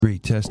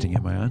Testing.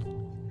 Am I on?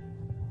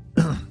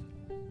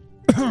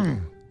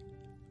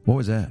 What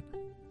was that?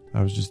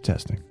 I was just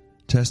testing.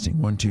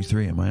 Testing. 1, 2,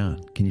 3. Am I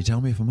on? Can you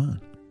tell me if I'm on?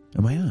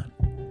 Am I on?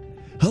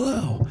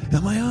 Hello.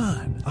 Am I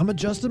on? I'm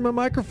adjusting my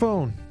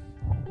microphone.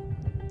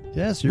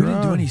 Yes, We you're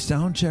didn't on. do any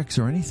sound checks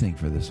or anything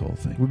for this whole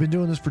thing. We've been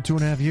doing this for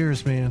 2.5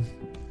 years, man.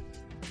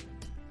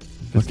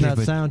 It's not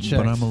sound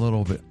checks. But I'm a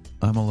little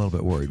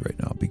bit worried right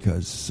now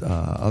because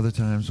other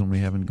times when we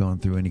haven't gone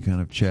through any kind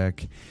of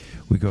check,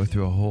 we go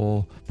through a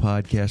whole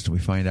podcast and we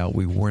find out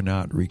we were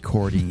not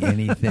recording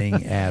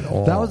anything at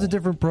all. That was a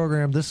different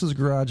program. This is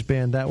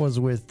GarageBand. That was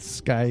with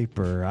Skype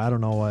or I don't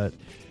know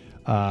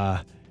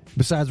what.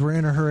 Besides, we're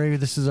in a hurry.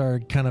 This is our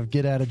kind of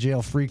get out of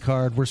jail free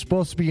card. We're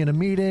supposed to be in a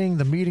meeting.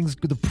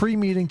 The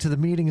pre-meeting to the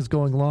meeting is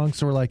going long.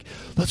 So we're like,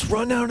 let's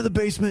run down to the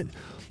basement.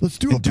 Let's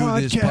do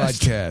this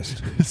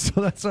podcast.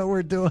 So that's what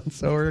we're doing.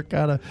 So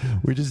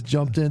we just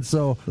jumped in.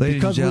 So Ladies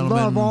because and we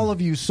gentlemen, love all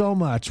of you so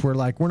much, we're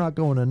like, we're not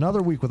going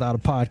another week without a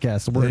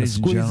podcast. So we're going to Ladies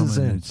and squeeze this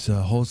gentlemen, in. it's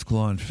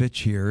Holtzclaw and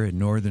Fitch here at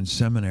Northern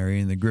Seminary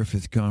in the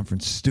Griffith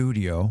Conference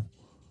Studio.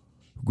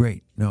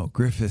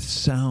 Griffith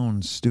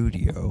Sound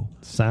Studio.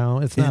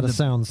 Sound. It's not a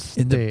sound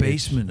stage. In the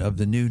basement of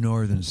the new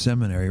Northern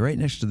Seminary, right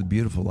next to the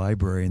beautiful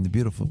library and the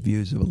beautiful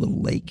views of a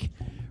little lake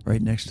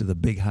right next to the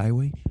big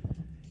highway.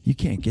 You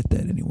can't get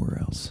that anywhere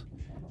else.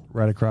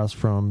 Right across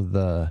from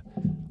the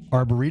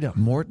Arboretum.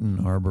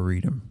 Morton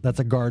Arboretum. That's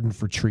a garden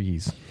for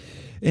trees.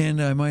 And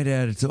I might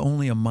add, it's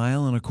only a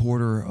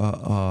 1.25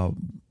 mile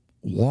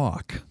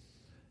walk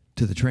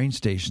to the train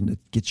station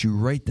that gets you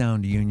right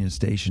down to Union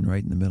Station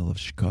right in the middle of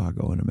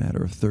Chicago in a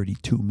matter of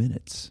 32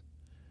 minutes.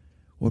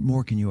 What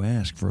more can you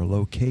ask for a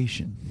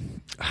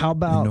location? How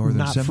about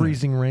not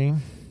freezing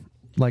rain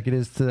like it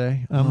is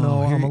today? I'm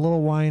a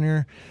little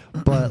whiner,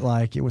 but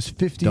like it was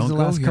 50s the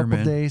last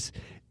couple days.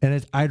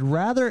 And I'd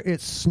rather it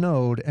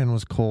snowed and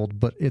was cold,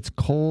 but it's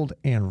cold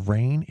and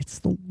rain. It's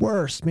the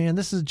worst, man.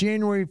 This is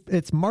January.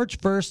 It's March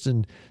 1st,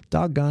 and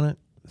doggone it,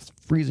 it's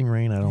freezing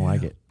rain. I don't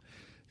like it.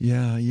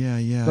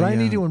 Yeah. But I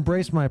need to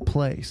embrace my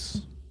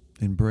place.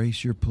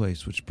 Embrace your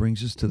place, which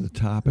brings us to the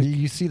topic.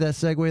 You see that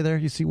segue there?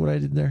 You see what I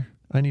did there?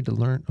 I need to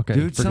learn. Okay,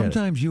 dude,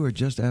 sometimes you are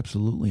just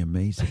absolutely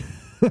amazing.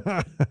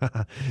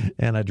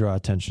 And I draw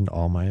attention to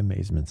all my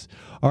amazements.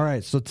 All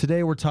right, so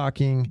today we're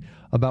talking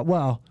about,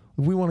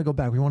 we want to go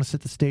back. We want to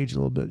set the stage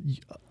a little bit.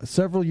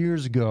 Several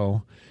years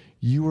ago,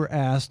 you were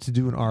asked to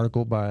do an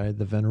article by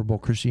the Venerable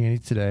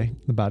Christianity Today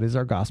about is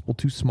our gospel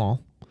too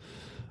small?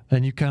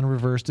 And you kind of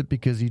reversed it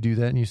because you do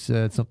that, and you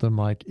said something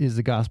like, is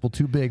the gospel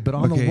too big? But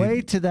on the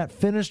way to that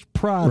finished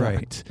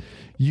product,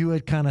 you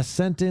had kind of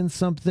sent in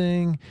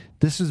something.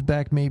 This is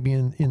back maybe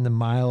in the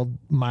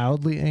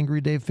mildly angry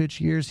Dave Fitch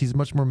years. He's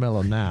much more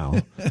mellow now.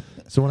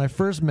 So when I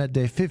first met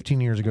Dave 15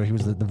 years ago, he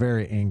was the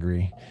very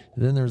angry.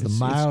 Then there's the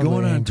mildly angry. It's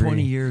going on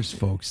 20 years,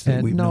 folks,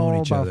 that we've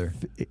known each other.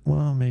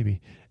 Well, maybe.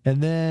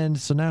 And then,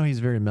 so now he's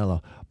very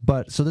mellow.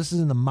 But, so this is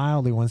in the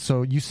mildly one.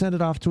 So you send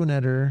it off to an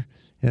editor.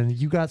 And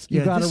you got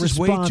a response this is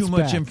way too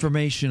much back.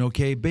 information,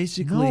 okay?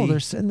 Basically... No, they're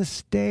setting the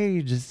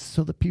stage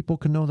so that people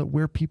can know that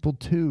we're people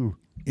too.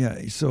 Yeah,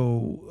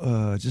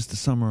 so just to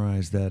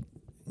summarize that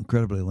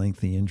incredibly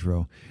lengthy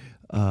intro,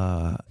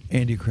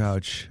 Andy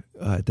Crouch,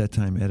 at that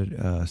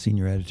time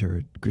senior editor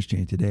at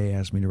Christianity Today,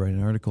 asked me to write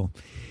an article.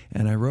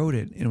 And I wrote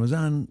it, and it was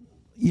on,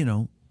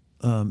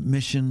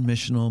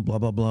 missional, blah,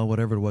 blah, blah,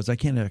 whatever it was. I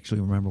can't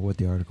actually remember what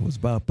the article was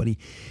about, but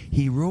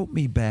he wrote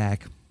me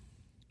back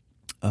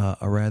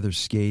a rather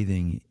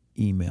scathing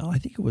email. I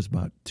think it was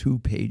about 2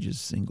 pages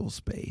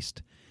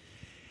single-spaced.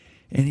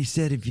 And he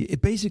said, if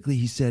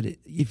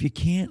you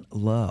can't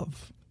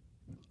love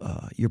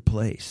your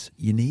place,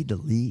 you need to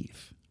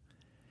leave.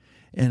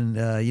 And,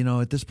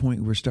 at this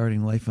point, we're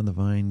starting Life on the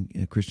Vine,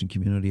 a Christian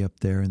community up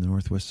there in the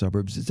northwest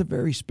suburbs. It's a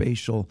very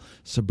spatial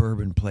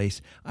suburban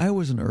place. I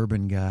was an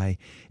urban guy,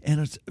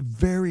 and it's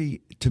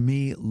very, to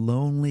me,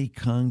 lonely,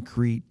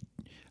 concrete.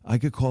 I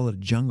could call it a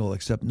jungle,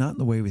 except not in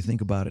the way we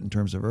think about it in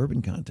terms of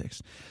urban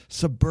context.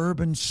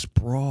 Suburban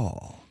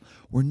sprawl,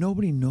 where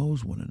nobody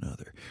knows one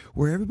another,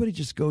 where everybody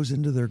just goes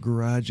into their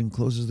garage and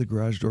closes the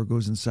garage door,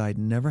 goes inside,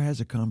 and never has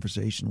a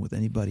conversation with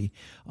anybody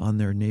on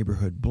their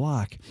neighborhood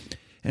block.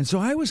 And so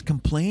I was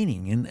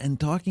complaining and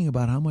talking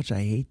about how much I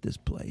hate this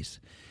place.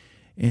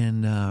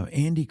 And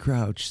Andy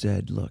Crouch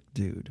said, look,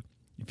 dude,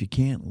 if you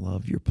can't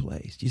love your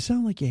place, you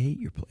sound like you hate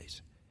your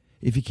place.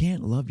 If you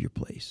can't love your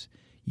place,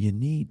 you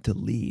need to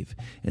leave.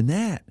 And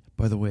that,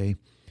 by the way,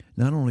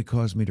 not only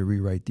caused me to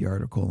rewrite the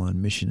article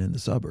on mission in the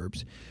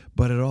suburbs,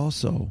 but it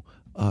also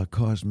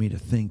caused me to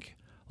think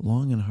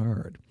long and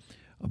hard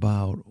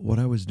about what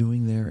I was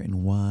doing there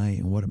and why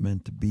and what it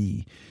meant to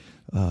be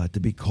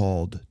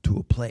called to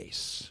a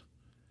place.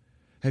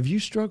 Have you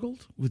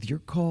struggled with your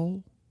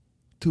call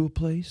to a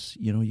place?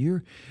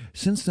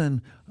 Since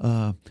then,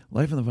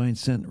 Life on the Vine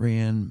sent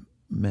Rayanne,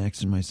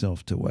 Max, and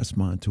myself to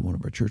Westmont to one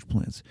of our church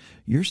plants.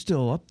 You're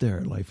still up there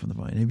at Life on the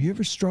Vine. Have you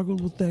ever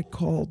struggled with that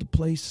call to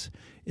place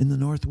in the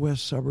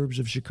northwest suburbs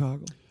of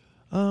Chicago?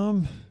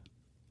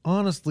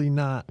 Honestly,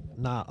 not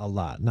a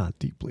lot, not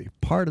deeply.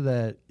 Part of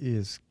that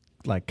is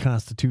like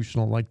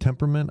constitutional like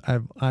temperament.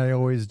 I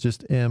always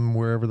just am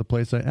wherever the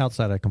place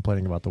outside of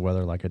complaining about the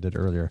weather like I did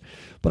earlier.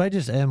 But I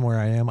just am where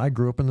I am. I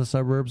grew up in the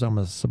suburbs. I'm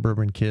a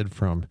suburban kid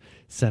from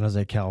San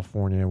Jose,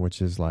 California,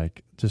 which is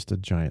like just a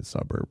giant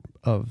suburb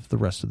of the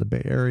rest of the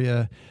Bay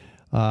Area.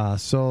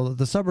 So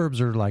the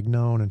suburbs are like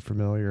known and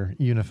familiar,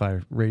 even if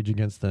I rage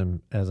against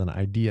them as an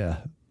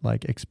idea,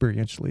 like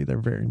experientially, they're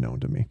very known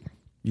to me.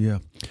 Yeah.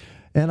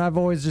 And I've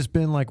always just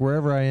been like,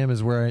 wherever I am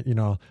is where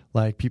I,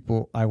 like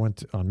people, I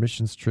went on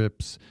missions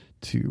trips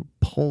to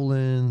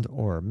Poland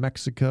or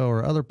Mexico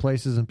or other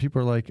places, and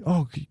people are like,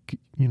 oh,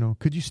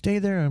 could you stay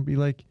there? And be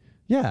like,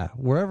 yeah,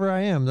 wherever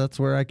I am, that's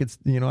where I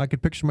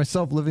could picture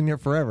myself living there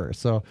forever.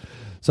 So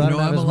I don't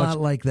have I'm as a much. lot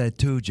like that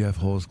too, Jeff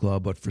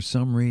Holzglaw, but for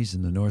some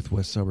reason the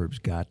Northwest suburbs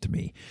got to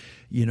me.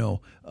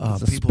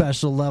 It's a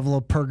special level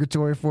of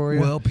purgatory for you.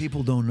 Well,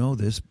 people don't know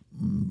this.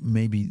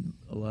 Maybe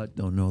a lot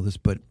don't know this,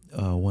 but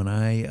when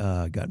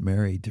I got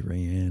married to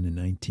Rayanne in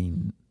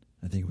 99.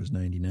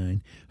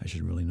 I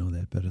should really know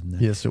that better than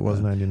that. Yes, it was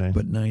 99.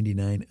 But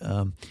 99.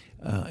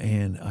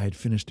 And I had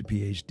finished a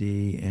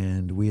PhD,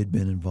 and we had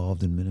been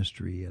involved in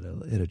ministry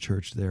at a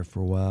church there for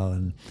a while,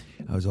 and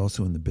I was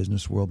also in the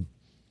business world.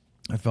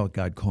 I felt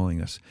God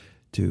calling us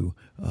to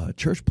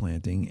church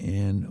planting,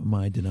 and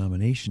my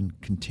denomination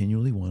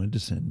continually wanted to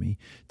send me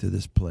to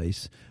this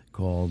place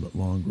called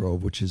Long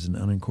Grove, which is an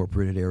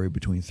unincorporated area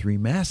between three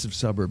massive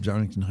suburbs,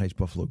 Arlington Heights,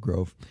 Buffalo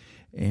Grove,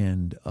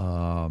 and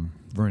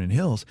Vernon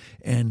Hills.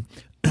 And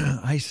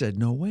I said,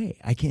 no way,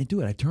 I can't do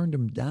it. I turned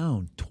them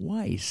down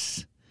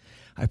twice.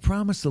 I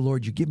promised the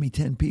Lord, you give me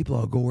 10 people,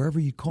 I'll go wherever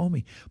you call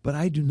me. But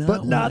I do not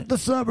But not the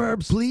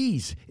suburbs.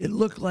 Please. It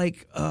looked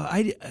like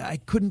I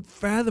couldn't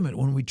fathom it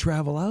when we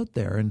travel out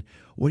there. And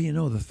what do you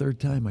know, the third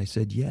time I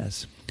said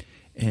yes.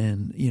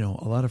 And,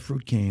 a lot of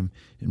fruit came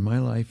in my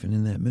life and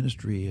in that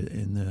ministry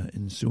in the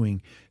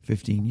ensuing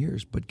 15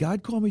 years. But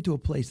God called me to a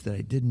place that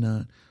I did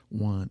not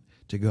want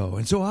to go.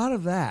 And so out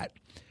of that,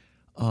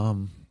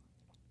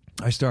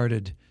 I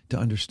started to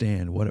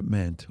understand what it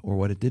meant or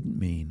what it didn't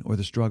mean, or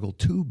the struggle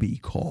to be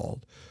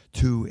called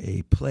to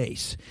a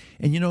place.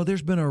 And,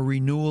 there's been a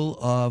renewal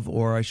of,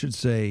 or I should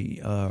say,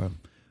 I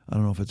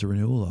don't know if it's a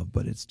renewal of,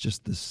 but it's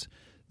just this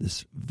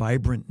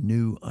vibrant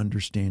new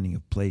understanding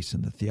of place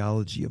and the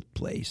theology of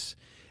place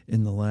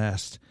in the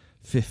last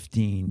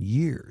 15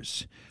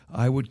 years.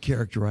 I would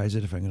characterize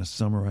it, if I'm going to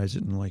summarize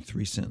it in like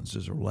 3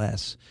 sentences or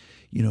less,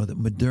 that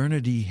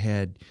modernity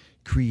had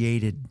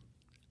created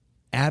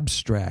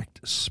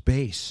abstract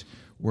space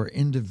where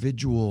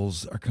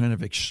individuals are kind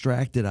of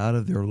extracted out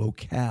of their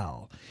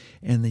locale,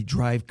 and they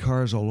drive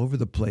cars all over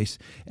the place,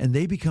 and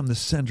they become the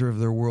center of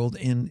their world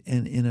in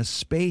a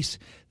space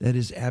that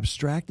is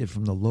abstracted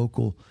from the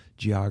local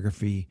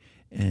geography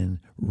and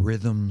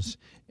rhythms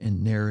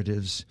and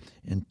narratives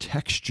and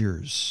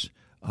textures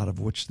out of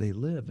which they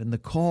live. And the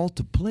call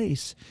to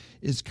place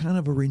is kind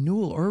of a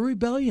renewal or a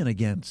rebellion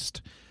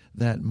against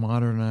that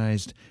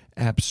modernized,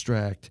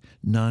 abstract,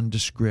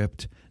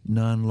 nondescript,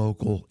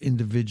 non-local,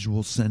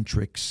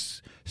 individual-centric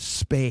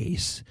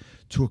space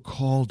to a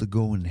call to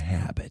go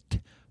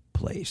inhabit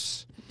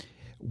place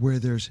where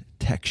there's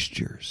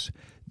textures.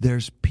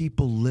 There's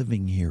people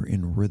living here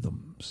in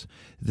rhythms.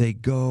 They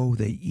go,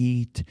 they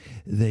eat,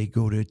 they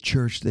go to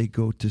church, they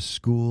go to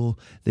school,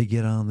 they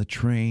get on the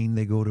train,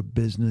 they go to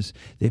business,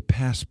 they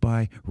pass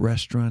by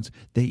restaurants,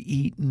 they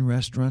eat in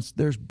restaurants,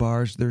 there's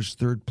bars, there's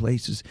third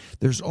places,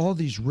 there's all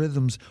these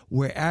rhythms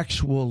where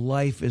actual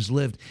life is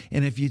lived.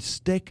 And if you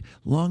stick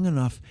long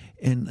enough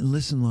and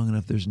listen long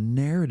enough, there's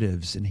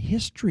narratives and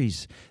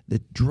histories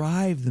that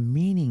drive the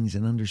meanings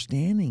and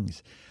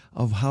understandings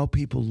of how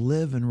people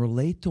live and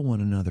relate to one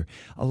another.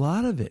 A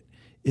lot of it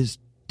is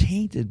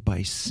tainted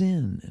by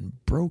sin and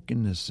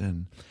brokenness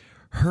and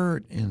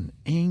hurt and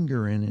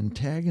anger and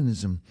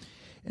antagonism.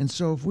 And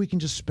so if we can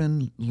just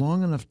spend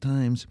long enough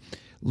times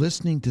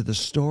listening to the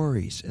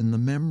stories and the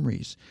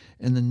memories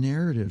and the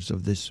narratives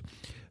of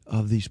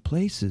these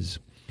places,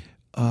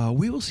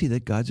 we will see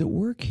that God's at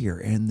work here,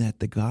 and that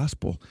the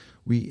gospel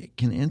we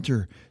can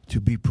enter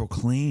to be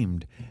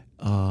proclaimed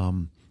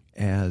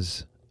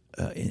as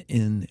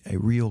in a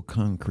real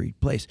concrete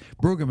place.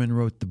 Brueggemann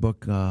wrote the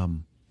book,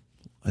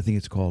 I think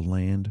it's called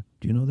Land.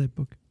 Do you know that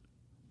book?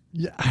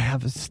 Yeah, I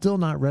have still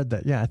not read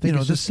that. Yeah, I think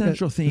the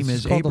central theme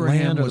is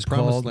Abraham was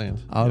called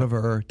out of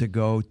Ur to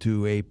go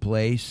to a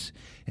place,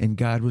 and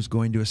God was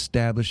going to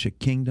establish a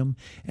kingdom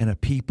and a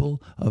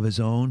people of his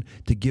own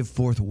to give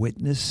forth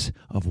witness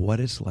of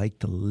what it's like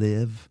to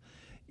live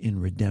in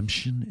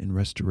redemption and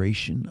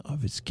restoration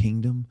of his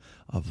kingdom,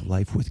 of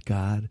life with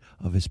God,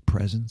 of his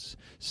presence,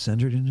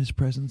 centered in his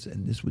presence.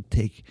 And this would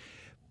take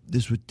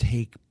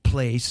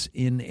place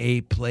in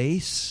a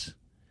place,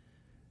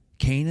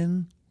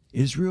 Canaan,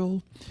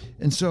 Israel.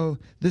 And so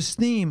this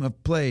theme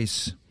of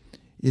place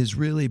is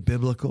really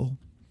biblical,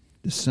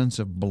 this sense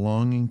of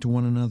belonging to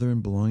one another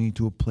and belonging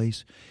to a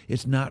place.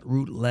 It's not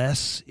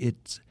rootless.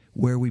 It's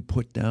where we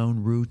put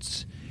down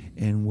roots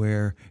and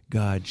where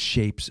God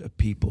shapes a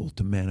people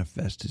to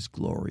manifest his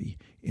glory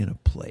in a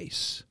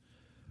place.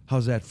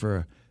 How's that for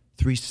a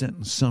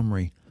 3-sentence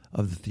summary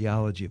of the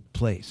theology of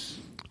place.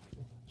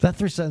 That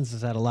 3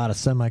 sentences had a lot of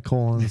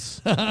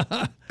semicolons,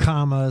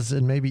 commas,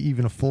 and maybe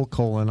even a full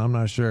colon. I'm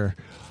not sure.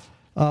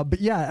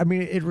 But yeah, I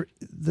mean,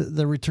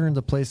 the return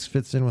to place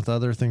fits in with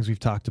other things we've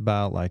talked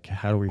about, like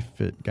how do we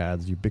fit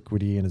God's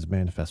ubiquity and his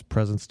manifest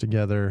presence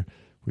together.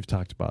 We've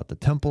talked about the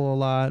temple a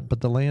lot,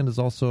 but the land is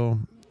also,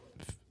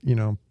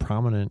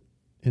 prominent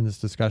in this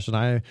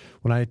discussion.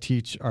 When I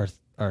teach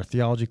our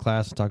theology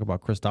class and talk about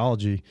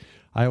Christology,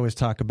 I always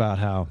talk about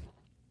how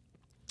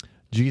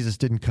Jesus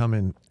didn't come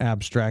in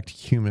abstract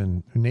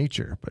human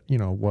nature, but,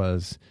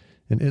 was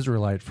an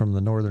Israelite from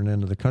the northern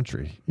end of the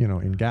country,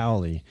 in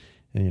Galilee,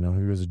 and,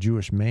 he was a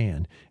Jewish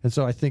man. And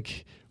so I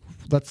think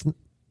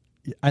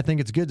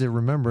it's good to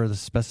remember the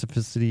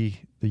specificity,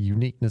 the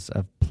uniqueness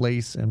of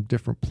place and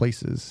different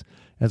places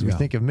as we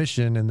think of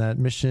mission, and that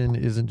mission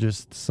isn't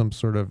just some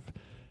sort of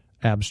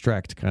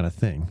abstract kind of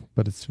thing,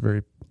 but it's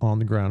very on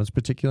the ground. It's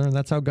particular, and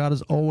that's how God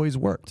has always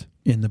worked.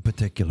 In the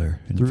particular.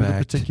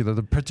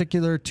 The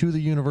particular to the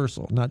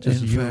universal, not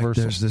just universal. Fact,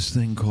 there's this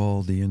thing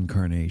called the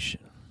incarnation.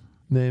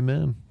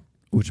 Amen.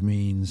 Which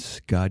means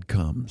God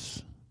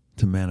comes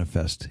to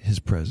manifest his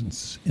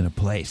presence in a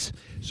place.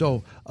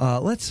 So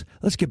let's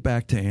get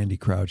back to Andy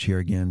Crouch here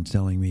again,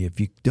 telling me if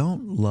you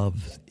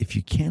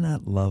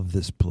cannot love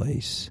this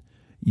place,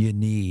 you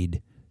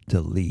need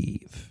to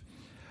leave.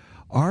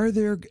 Are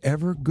there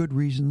ever good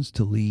reasons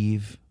to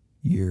leave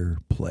your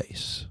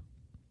place?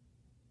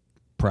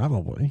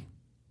 Probably.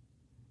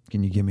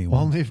 Can you give me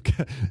one?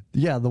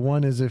 The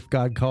one is if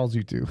God calls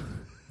you to.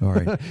 All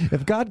right.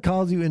 If God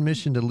calls you in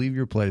mission to leave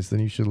your place,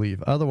 then you should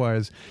leave.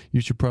 Otherwise, you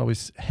should probably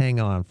hang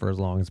on for as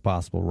long as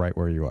possible right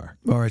where you are.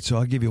 All right, so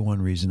I'll give you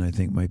one reason I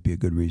think might be a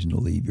good reason to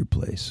leave your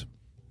place.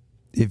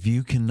 If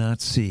you cannot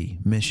see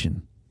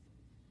mission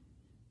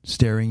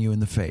staring you in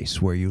the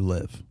face where you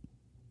live,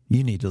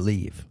 you need to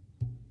leave.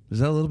 Is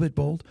that a little bit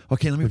bold?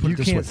 Okay, let me put it this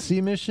way. If you can't see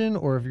mission,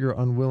 or if you're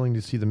unwilling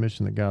to see the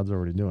mission that God's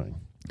already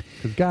doing.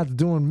 Because God's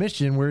doing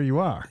mission where you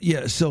are.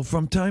 Yeah, so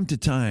from time to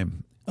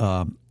time,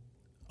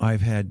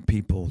 I've had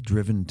people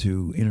driven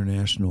to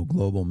international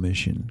global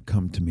mission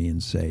come to me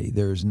and say,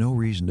 there's no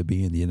reason to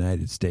be in the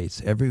United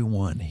States.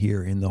 Everyone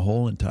here in the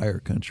whole entire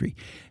country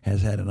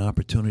has had an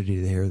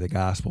opportunity to hear the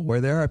gospel, where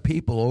there are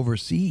people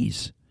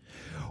overseas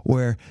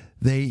where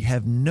they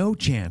have no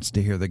chance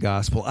to hear the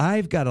gospel.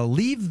 I've got to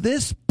leave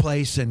this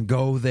place and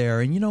go there.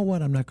 And you know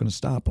what? I'm not going to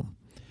stop them.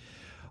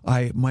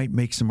 I might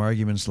make some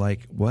arguments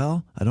like,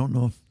 well, I don't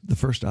know if the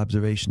first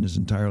observation is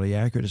entirely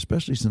accurate,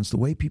 especially since the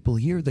way people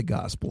hear the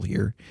gospel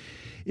here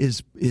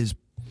is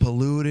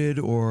polluted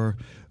or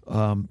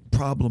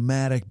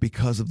problematic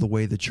because of the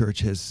way the church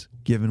has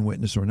given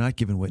witness or not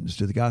given witness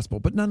to the gospel.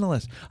 But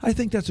nonetheless, I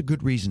think that's a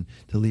good reason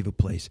to leave a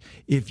place.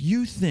 If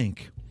you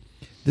think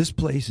this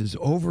place is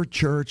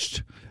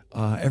over-churched,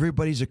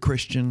 everybody's a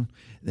Christian,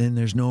 then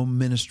there's no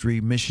ministry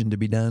mission to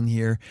be done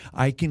here,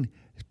 I can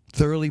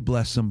thoroughly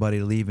bless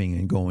somebody leaving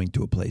and going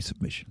to a place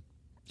of mission.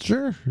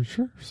 Sure.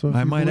 So if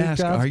I might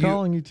ask, God's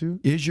calling you to,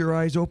 is your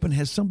eyes open?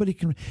 Has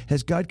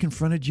God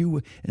confronted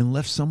you and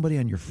left somebody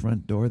on your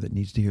front door that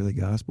needs to hear the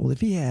gospel?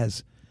 If he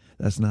has,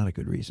 that's not a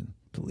good reason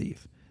to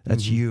leave.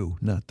 That's you,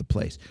 not the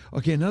place.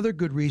 Okay, another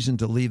good reason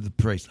to leave the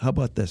place. How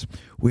about this?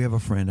 We have a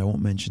friend, I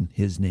won't mention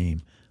his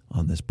name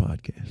on this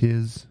podcast.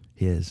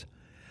 His.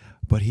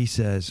 But he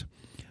says,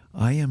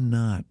 I am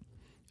not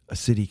a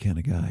city kind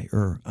of guy,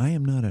 or I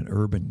am not an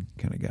urban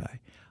kind of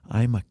guy.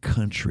 I'm a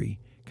country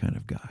kind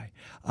of guy.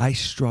 I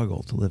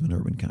struggle to live in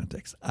urban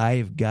context.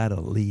 I've got to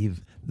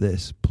leave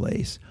this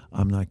place.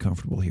 I'm not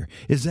comfortable here.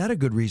 Is that a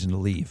good reason to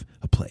leave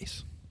a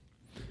place?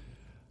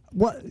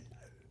 What?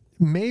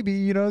 Maybe,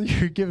 you're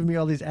giving me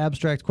all these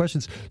abstract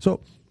questions.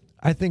 So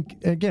I think,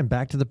 again,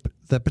 back to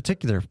the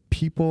particular.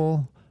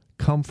 People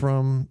come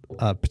from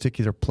a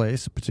particular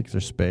place, a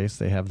particular space.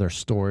 They have their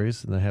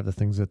stories, and they have the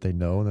things that they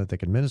know and that they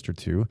can minister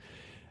to.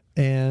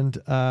 And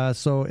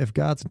so if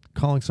God's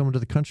calling someone to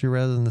the country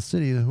rather than the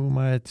city, then who am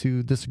I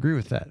to disagree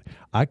with that?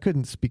 I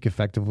couldn't speak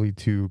effectively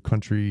to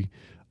country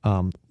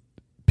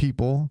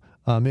people.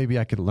 Maybe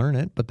I could learn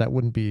it, but that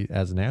wouldn't be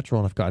as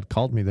natural. And if God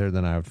called me there,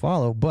 then I would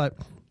follow. But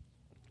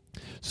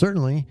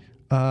certainly,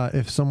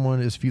 if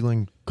someone is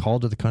feeling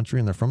called to the country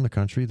and they're from the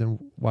country, then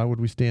why would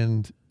we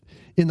stand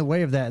in the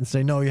way of that and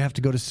say, no, you have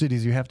to go to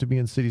cities. You have to be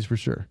in cities for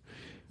sure.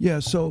 Yeah,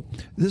 so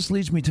this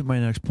leads me to my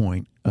next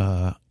point,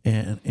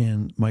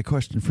 and my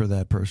question for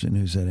that person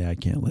who said, hey, I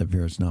can't live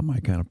here, it's not my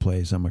kind of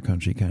place, I'm a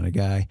country kind of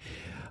guy.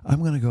 I'm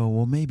going to go,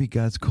 well, maybe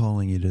God's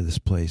calling you to this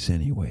place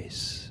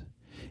anyways.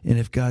 And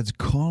if God's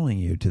calling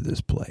you to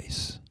this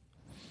place,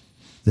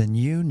 then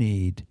you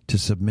need to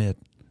submit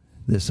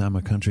this I'm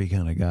a country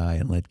kind of guy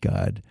and let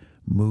God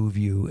move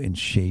you and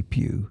shape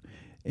you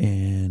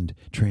and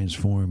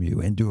transform you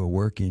and do a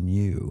work in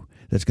you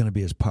that's going to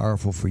be as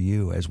powerful for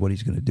you as what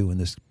he's going to do in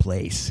this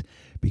place,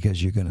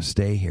 because you're going to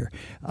stay here.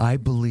 I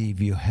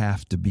believe you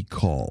have to be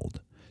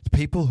called.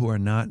 People who are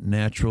not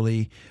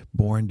naturally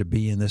born to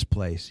be in this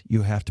place,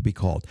 you have to be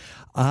called.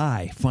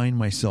 I find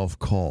myself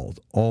called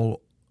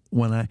all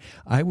when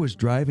I was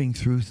driving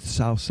through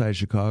South Side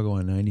Chicago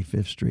on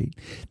 95th Street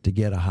to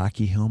get a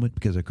hockey helmet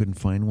because I couldn't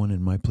find one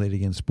in my Plate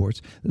Against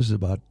Sports. This is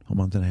about a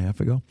month and a half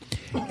ago.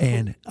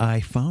 And I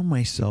found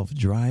myself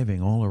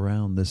driving all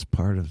around this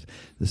part of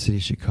the city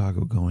of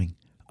Chicago going,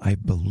 I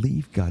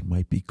believe God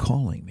might be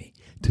calling me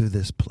to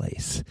this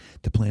place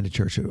to plant a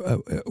church.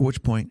 At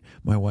which point,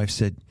 my wife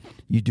said,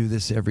 you do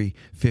this every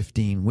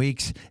 15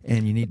 weeks,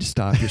 and you need to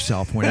stop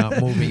yourself. We're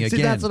not moving See,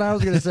 again. that's what I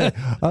was going to say.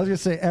 I was going to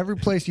say every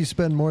place you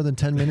spend more than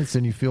 10 minutes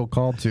in, you feel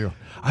called to.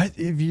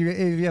 If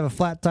you have a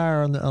flat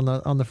tire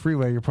on the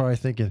freeway, you're probably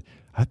thinking,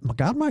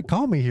 God might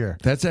call me here.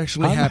 That's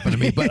actually happened to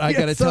me, but I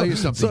got to tell you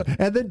something.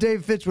 And then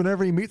Dave Fitch,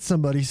 whenever he meets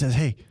somebody, he says,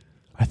 hey,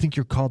 I think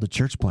you're called to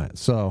church plant.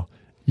 So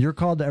you're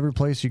called to every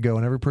place you go,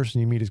 and every person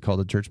you meet is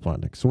called a church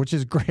plant, so which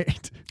is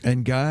great.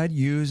 And God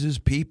uses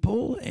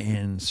people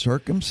and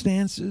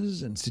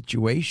circumstances and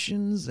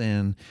situations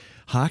and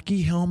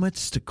hockey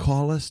helmets to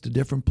call us to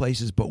different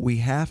places, but we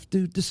have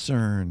to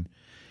discern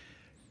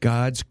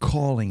God's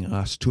calling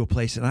us to a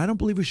place. And I don't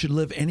believe we should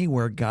live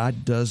anywhere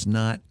God does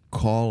not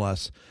call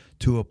us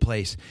to a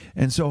place.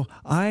 And so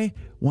I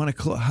want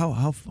to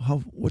how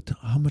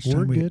much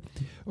time We're good.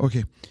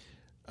 Okay.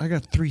 I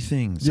got three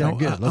things. Yeah,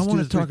 good. I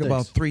want to talk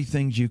about three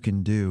things you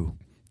can do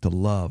to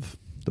love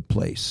the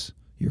place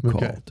you're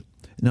called.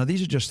 Now,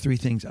 these are just three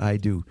things I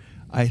do.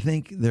 I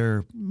think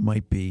there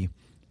might be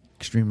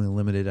extremely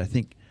limited. I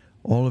think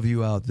all of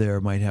you out there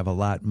might have a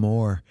lot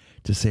more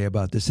to say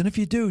about this. And if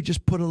you do,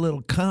 just put a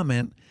little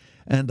comment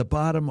at the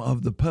bottom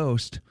of the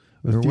post.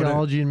 The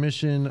Theology and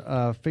Mission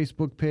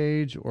Facebook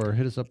page, or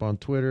hit us up on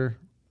Twitter.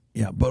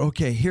 Yeah, but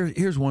okay,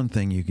 here's one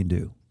thing you can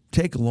do.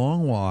 Take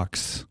long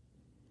walks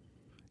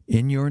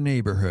in your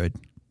neighborhood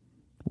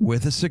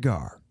with a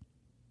cigar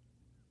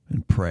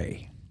and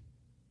pray.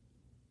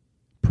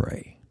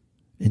 Pray.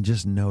 And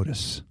just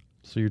notice.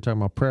 So you're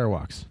talking about prayer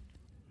walks.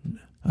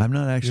 I'm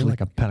not actually... You're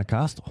like a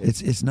Pentecostal.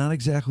 It's not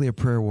exactly a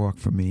prayer walk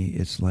for me.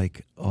 It's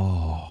like,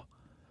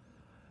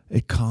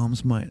 it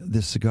calms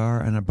this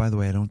cigar. And by the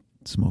way, I don't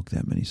smoke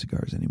that many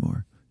cigars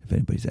anymore, if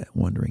anybody's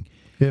wondering.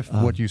 If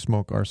what you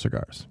smoke are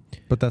cigars.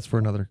 But that's for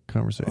another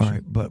conversation. All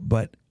right,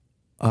 but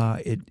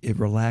it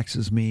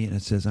relaxes me, and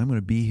it says, I'm going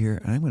to be here,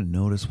 and I'm going to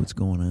notice what's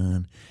going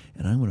on,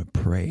 and I'm going to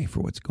pray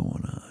for what's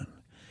going on.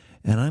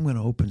 And I'm going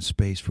to open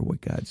space for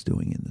what God's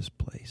doing in this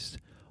place.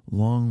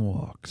 Long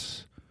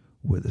walks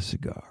with a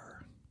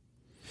cigar.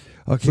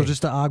 Okay. So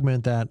just to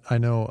augment that, I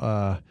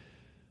know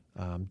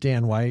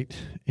Dan White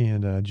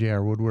and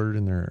J.R. Woodward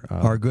and their...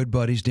 our good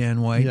buddies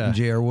Dan White and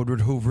J.R.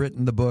 Woodward, who've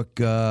written the book...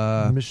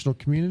 Missional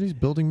Communities,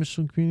 Building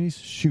Missional Communities.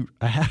 Shoot,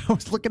 I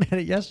was looking at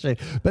it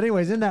yesterday. But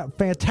anyways, in that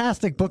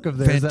fantastic book of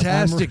theirs...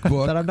 Fantastic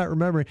book. That I'm not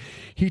remembering,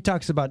 he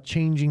talks about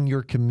changing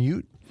your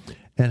commute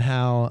and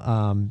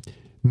how...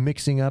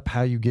 mixing up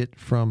how you get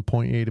from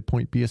point A to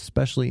point B,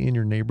 especially in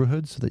your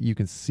neighborhood, so that you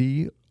can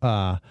see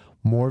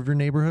more of your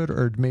neighborhood,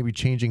 or maybe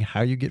changing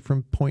how you get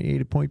from point A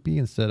to point B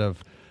instead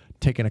of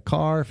taking a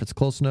car. If it's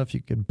close enough,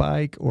 you can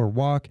bike or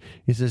walk.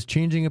 He says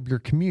changing up your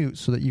commute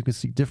so that you can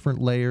see different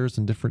layers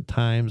and different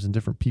times and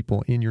different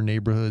people in your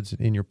neighborhoods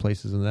and in your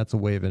places, and that's a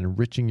way of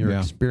enriching your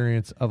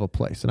experience of a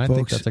place. And I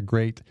think that's a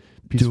great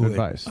piece of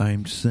advice.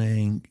 I'm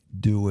saying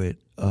do it.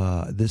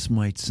 This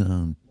might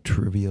sound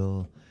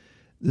trivial.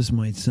 This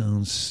might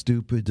sound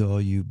stupid to all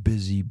you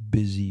busy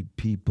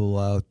people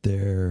out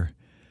there.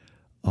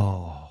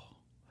 I'm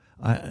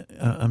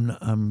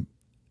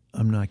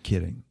not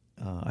kidding.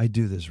 I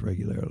do this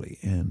regularly,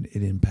 and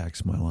it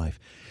impacts my life.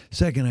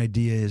 Second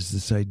idea is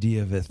this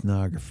idea of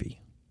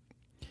ethnography.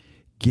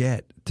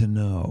 Get to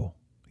know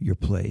your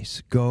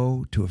place.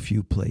 Go to a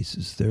few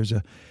places. There's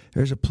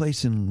a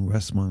place in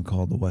Westmont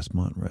called the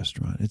Westmont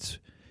Restaurant.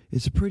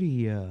 It's a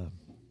pretty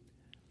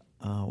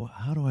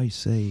how do I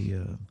say?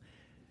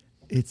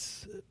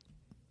 It's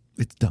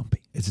dumpy.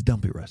 It's a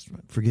dumpy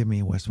restaurant. Forgive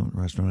me, Westmont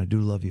Restaurant. I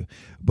do love you.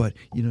 But,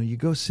 you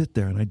go sit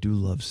there, and I do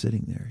love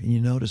sitting there. And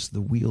you notice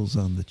the wheels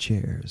on the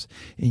chairs.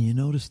 And you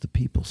notice the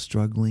people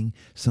struggling,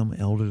 some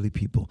elderly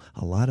people,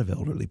 a lot of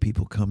elderly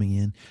people coming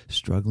in,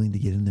 struggling to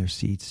get in their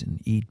seats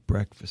and eat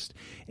breakfast.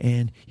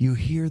 And you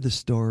hear the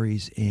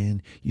stories,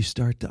 and you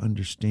start to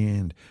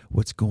understand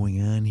what's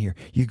going on here.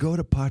 You go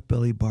to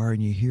Potbelly Bar,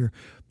 and you hear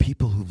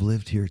people who've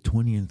lived here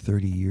 20 and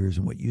 30 years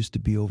and what used to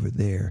be over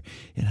there,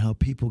 and how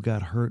people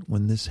got hurt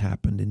when this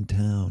happened in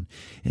town,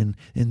 and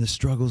the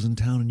struggles in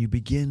town, and you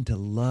begin to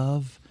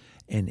love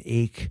and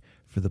ache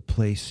for the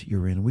place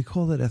you're in. We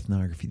call that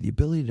ethnography, the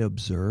ability to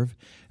observe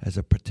as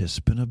a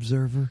participant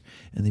observer,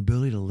 and the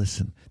ability to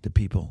listen to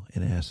people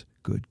and ask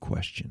good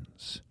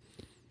questions.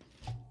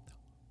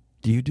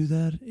 Do you do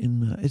that?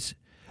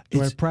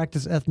 Do I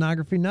practice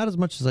ethnography? Not as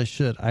much as I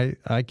should.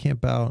 I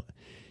camp out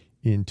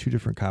in 2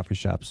 different coffee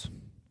shops.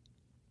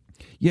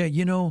 Yeah,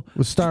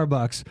 with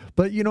Starbucks.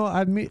 But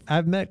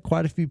I've met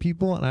quite a few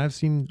people, and I've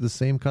seen the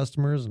same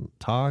customers and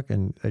talk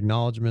and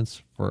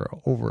acknowledgments for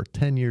over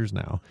 10 years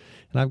now.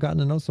 And I've gotten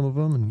to know some of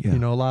them,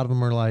 and a lot of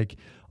them are like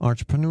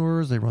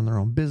entrepreneurs. They run their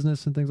own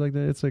business and things like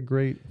that. It's a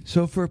great...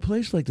 So for a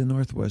place like the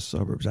Northwest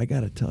suburbs, I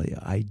got to tell you,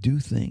 I do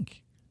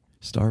think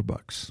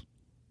Starbucks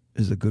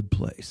is a good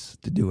place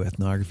to do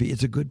ethnography.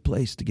 It's a good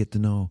place to get to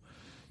know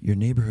your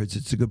neighborhoods.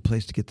 It's a good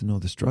place to get to know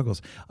the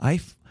struggles.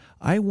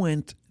 I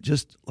went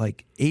just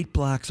like 8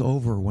 blocks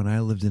over when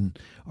I lived in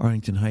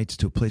Arlington Heights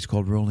to a place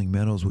called Rolling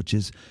Meadows, which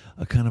is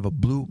a kind of a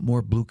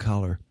more blue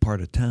collar part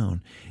of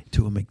town,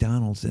 to a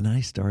McDonald's, and I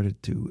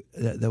started to.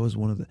 That was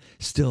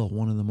still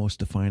one of the most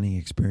defining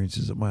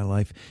experiences of my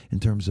life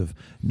in terms of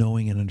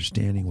knowing and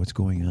understanding what's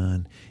going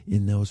on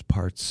in those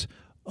parts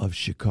of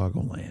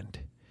Chicagoland.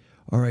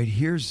 All right,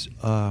 here's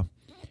a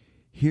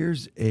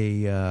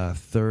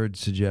third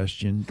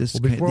suggestion.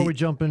 Before we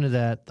jump into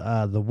that,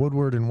 the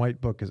Woodward and White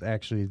book is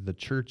actually the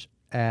Church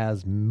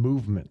as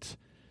Movement,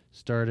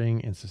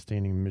 starting and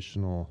sustaining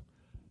missional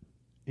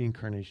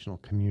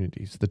incarnational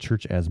communities. The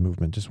Church as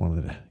Movement. Just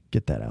wanted to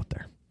get that out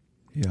there.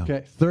 Yeah.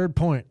 Okay. Third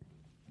point.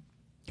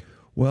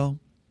 Well,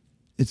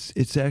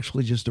 it's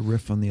actually just a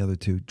riff on the other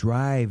two.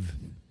 Drive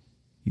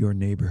your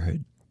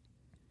neighborhood.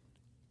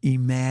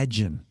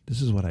 Imagine.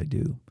 This is what I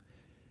do.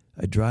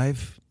 I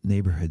drive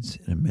neighborhoods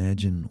and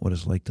imagine what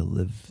it's like to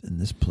live in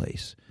this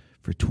place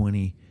for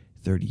 20,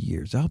 30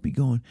 years. I'll be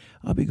going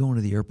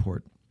to the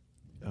airport.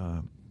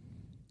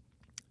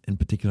 In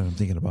particular, I'm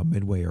thinking about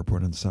Midway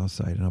Airport on the south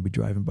side, and I'll be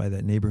driving by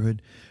that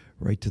neighborhood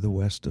right to the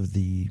west of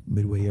the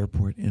Midway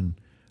Airport, and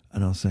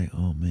I'll say,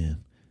 oh,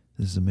 man,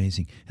 this is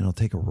amazing. And I'll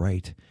take a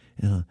right,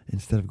 and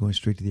instead of going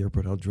straight to the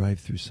airport, I'll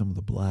drive through some of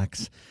the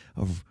blocks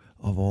of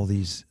all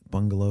these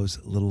bungalows,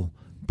 little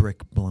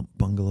brick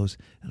bungalows,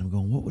 and I'm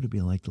going, what would it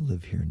be like to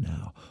live here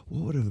now?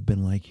 What would it have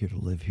been like here to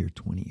live here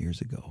 20 years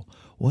ago?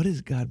 What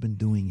has God been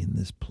doing in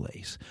this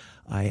place?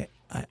 I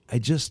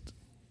just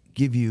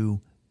give you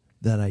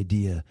that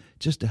idea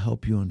just to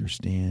help you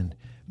understand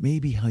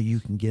maybe how you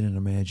can get an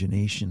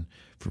imagination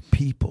for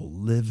people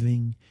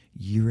living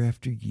year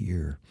after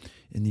year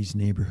in these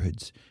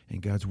neighborhoods,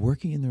 and God's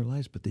working in their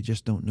lives, but they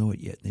just don't know it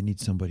yet. They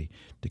need somebody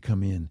to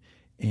come in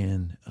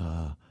and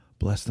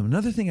bless them.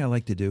 Another thing I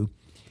like to do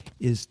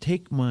is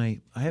I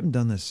haven't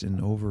done this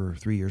in over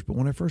 3 years, but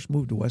when I first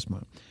moved to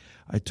Westmont,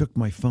 I took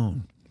my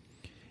phone,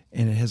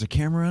 and it has a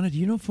camera on it. Do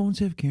you know phones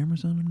have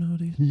cameras on them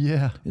nowadays?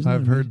 Yeah,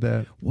 I've heard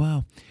that.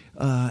 Wow.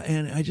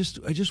 And I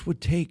just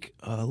would take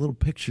little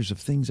pictures of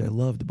things I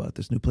loved about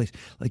this new place.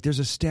 Like there's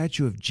a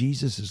statue of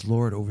Jesus as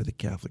Lord over the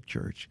Catholic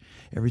Church.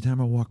 Every time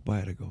I walk by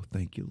it, I go,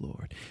 thank you,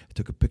 Lord. I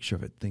took a picture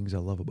of it, things I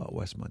love about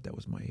Westmont. That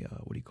was my,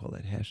 what do you call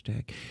that,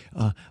 hashtag?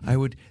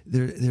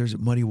 There's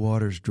Muddy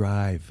Waters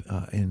Drive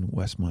in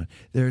Westmont.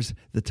 There's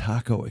the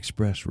Taco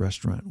Express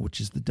restaurant, which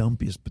is the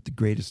dumpiest but the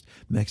greatest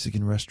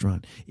Mexican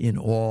restaurant in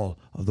all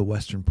of the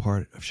western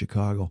part of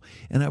Chicago.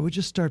 And I would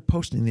just start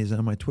posting these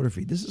on my Twitter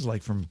feed. This is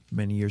like from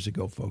many years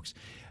ago, folks.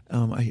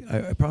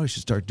 I probably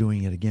should start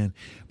doing it again.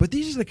 But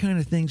these are the kind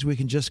of things we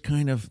can just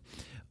kind of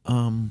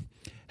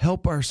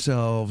help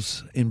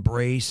ourselves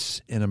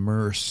embrace and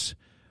immerse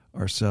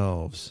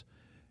ourselves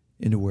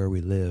into where we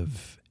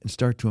live and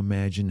start to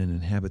imagine and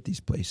inhabit these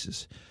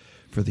places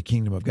for the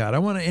kingdom of God. I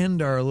want to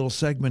end our little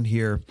segment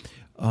here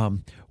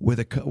with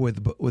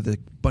a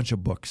bunch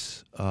of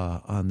books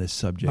on this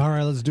subject. All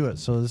right, let's do it.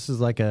 So this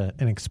is like an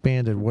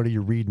expanded "what are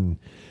you reading"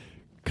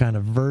 kind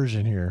of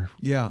version here.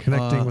 Yeah,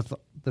 connecting with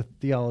the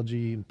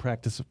theology and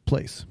practice of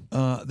place.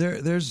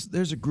 There's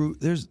a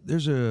group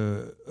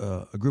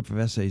a group of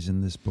essays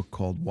in this book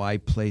called "Why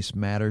Place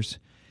Matters,"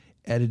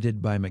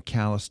 edited by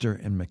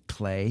McAllister and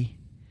McClay.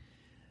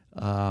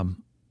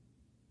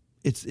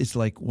 It's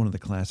like one of the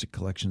classic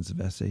collections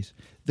of essays.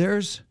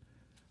 There's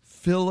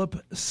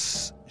Philip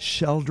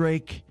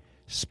Sheldrake,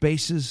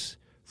 Spaces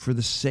for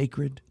the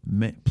Sacred,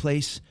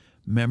 Place,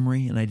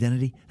 Memory, and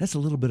Identity. That's a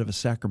little bit of a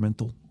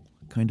sacramental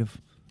kind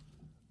of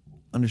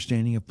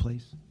understanding of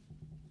place,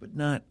 but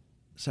not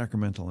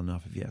sacramental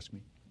enough, if you ask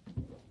me.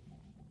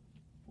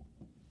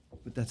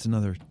 But that's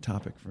another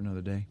topic for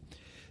another day.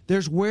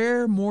 There's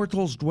Where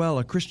Mortals Dwell,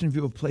 A Christian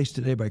View of Place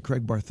Today by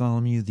Craig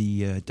Bartholomew,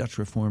 the Dutch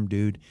Reformed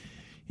dude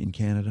in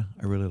Canada.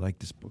 I really like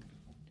this book.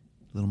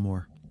 A little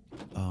more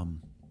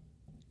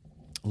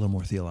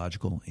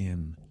theological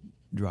in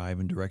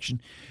drive and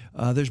direction.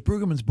 There's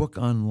Brueggemann's book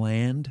on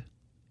land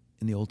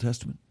in the Old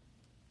Testament.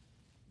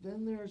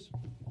 Then there's,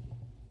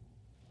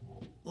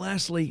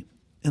 lastly,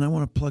 and I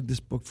want to plug this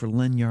book for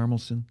Len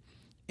Yarmelson,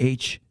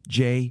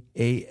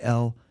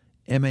 HJALMARSON,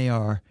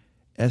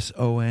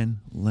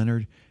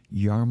 Leonard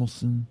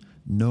Yarmelson,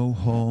 No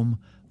Home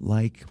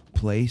Like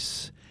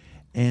Place.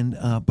 And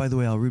by the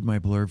way, I'll read my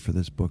blurb for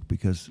this book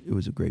because it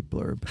was a great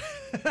blurb.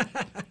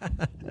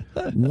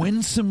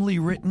 Winsomely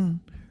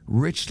written,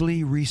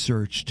 richly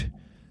researched,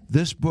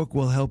 this book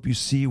will help you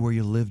see where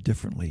you live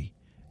differently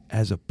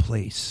as a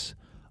place,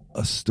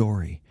 a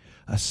story,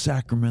 a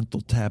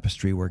sacramental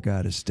tapestry where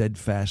God is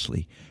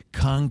steadfastly,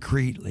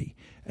 concretely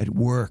at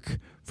work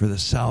for the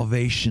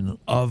salvation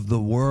of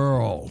the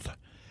world.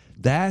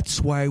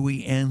 That's why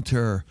we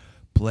enter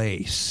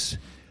place.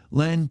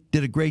 Len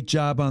did a great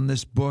job on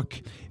this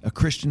book, A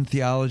Christian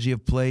Theology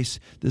of Place.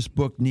 This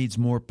book needs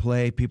more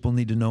play. People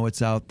need to know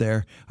it's out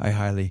there. I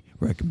highly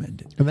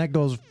recommend it. And that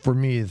goes for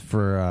me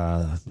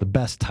for the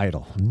best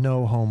title,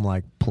 No Home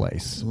Like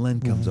Place.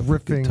 Len comes up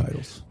with good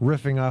titles.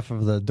 Riffing off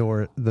of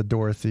the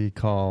Dorothy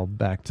call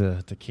back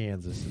to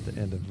Kansas at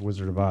the end of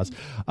Wizard of Oz.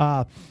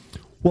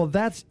 Well,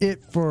 that's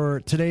it for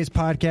today's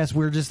podcast.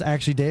 We're just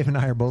actually, Dave and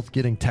I are both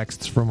getting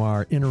texts from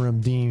our interim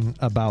dean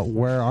about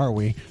where are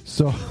we.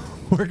 So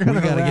we're going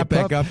to get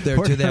back up there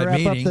to that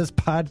meeting. Wrap up this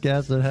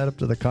podcast and head up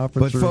to the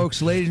conference room.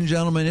 Folks, ladies and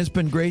gentlemen, it's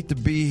been great to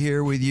be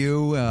here with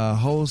you.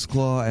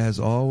 Holsclaw,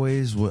 as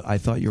always. I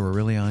thought you were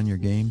really on your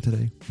game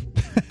today.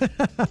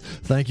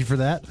 Thank you for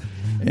that.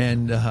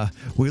 And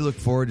we look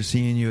forward to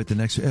seeing you at the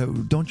next.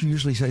 Don't you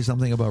usually say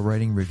something about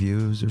writing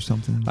reviews or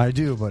something? I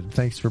do, but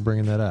thanks for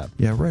bringing that up.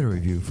 Yeah, write a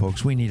review,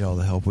 folks. We need all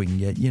the help we can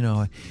get. You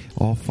know,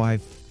 all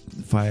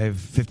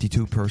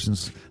 52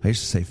 persons. I used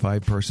to say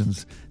 5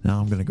 persons. Now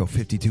I'm going to go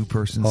 52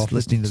 persons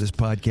listening to this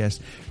podcast.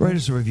 Write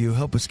us a review.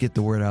 Help us get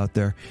the word out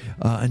there.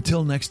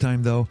 Until next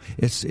time, though,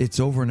 it's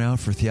over now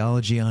for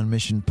Theology on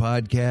Mission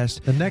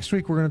podcast. And next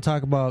week we're going to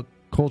talk about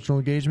cultural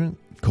engagement.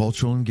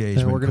 Cultural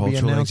engagement. And we're going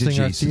to be announcing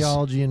exegesis. our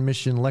Theology and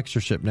Mission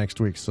lectureship next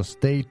week. So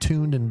stay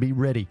tuned and be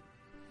ready.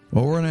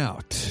 Over and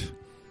out.